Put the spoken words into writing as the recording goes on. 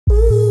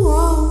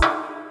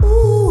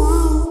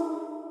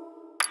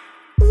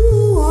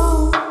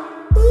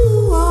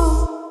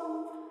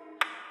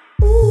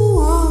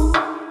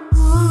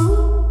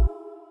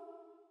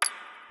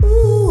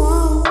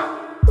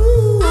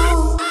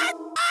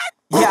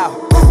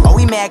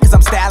mad cause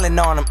I'm styling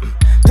on them.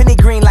 Penny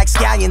green like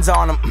scallions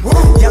on them.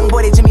 Young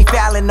boy, they Jimmy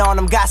Fallon on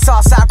them. Got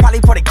sauce, I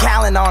probably put a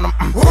gallon on them.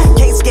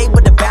 Can't skate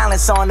with the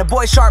balance on. The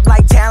boy sharp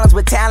like talons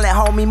with talent,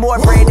 homie. More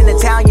bread than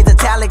Italians,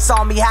 italics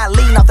on me. High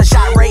lean off the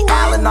shot, Ray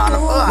Allen on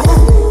them.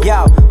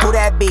 Yo, who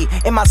that be?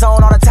 In my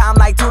zone all the time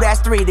like 2,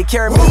 that's 3. To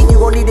cure me, you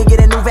gon' need to get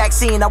a new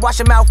vaccine. I wash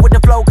your mouth with the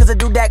flow cause I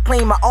do that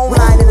clean. My own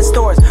line in the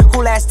stores,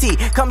 cool ass tea.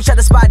 Come shut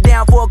the spot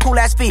down for a cool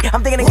ass fee.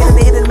 I'm thinking of getting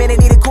the hit in a minute,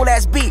 need a cool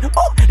ass beat.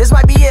 Oh, this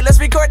might be it, let's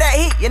record that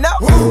heat, you know?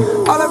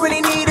 All I really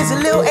need is a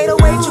little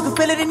 808, you can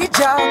feel it in your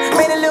jaw.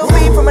 Made a little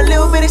beat from a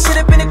little bit of shit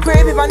up in the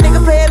crib. If my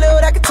nigga play a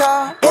little that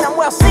guitar, and I'm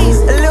well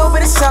seasoned, a little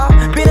bit of salt.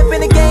 Been up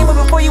in the game, but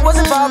before you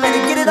was involved, had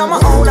to get it on my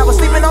own. I was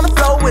sleeping on the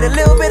floor with a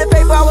little bit of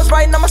paper, I was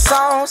writing on my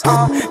songs.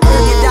 $1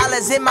 million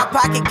in my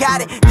pocket,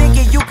 got it.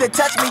 Thinking you could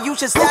touch me, you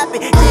should stop it.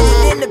 Did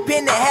it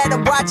independent, had to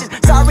watch it.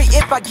 Sorry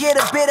if I get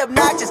a bit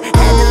obnoxious. Had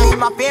to leave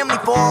my family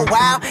for a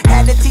while.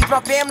 Had to teach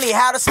my family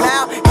how to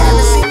smile.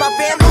 Haven't seen my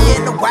family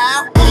in a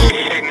while.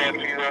 Hey,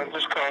 nephew, I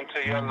just called to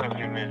tell you I love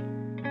you, man.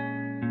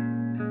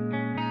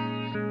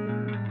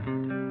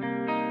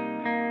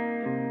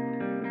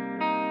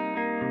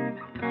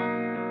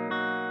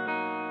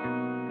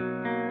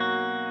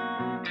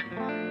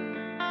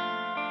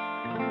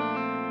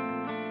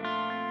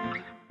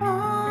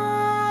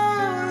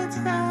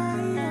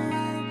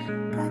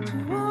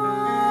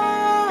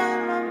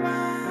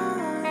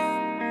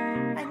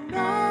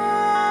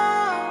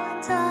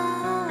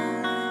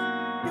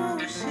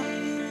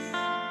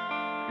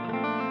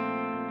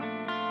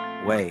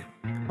 Wait,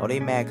 oh they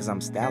mad cause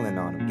I'm styling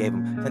on them. Gave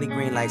them plenty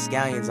green like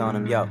scallions on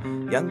them, yo.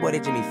 Young boy, they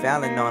Jimmy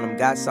Fallon on them.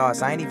 Got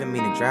sauce, I ain't even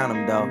mean to drown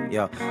them though,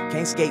 yo.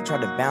 Can't skate, try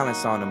to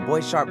balance on them.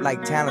 Boy sharp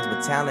like talents,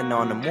 but talent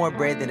on them. More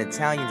bread than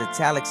Italians,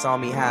 italics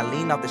on me. High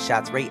lean off the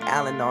shots, Ray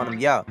Allen on them,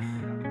 yo.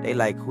 They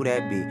like, who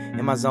that be?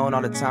 In my zone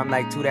all the time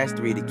like 2, that's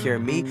 3. To cure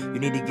me, you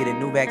need to get a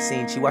new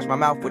vaccine. She washed my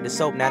mouth with the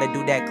soap, now to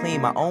do that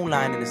clean. My own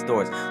line in the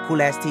stores, cool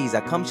ass teas.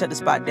 I come shut the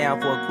spot down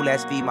for a cool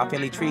ass feed. My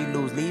family tree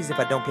lose leaves if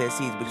I don't plant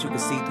seeds, but you can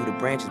see through the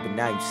branches, but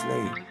now you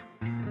slave.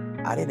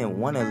 I didn't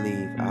wanna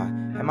leave, I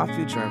had my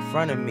future in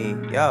front of me.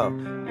 Yo,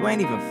 you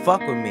ain't even fuck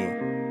with me.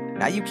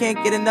 Now you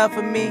can't get enough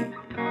of me.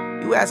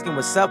 You asking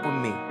what's up with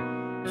me.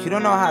 You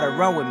don't know how to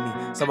run with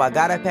me, so I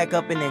gotta pack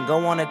up and then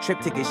go on a trip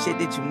to get shit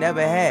that you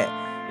never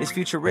had. It's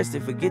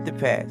futuristic, forget the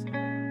past.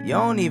 You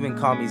don't even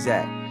call me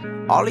Zach.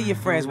 All of your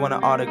friends want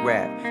an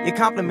autograph. Your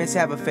compliments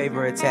have a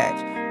favor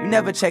attached. You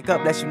never check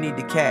up unless you need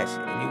the cash.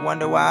 And you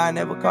wonder why I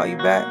never call you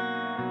back?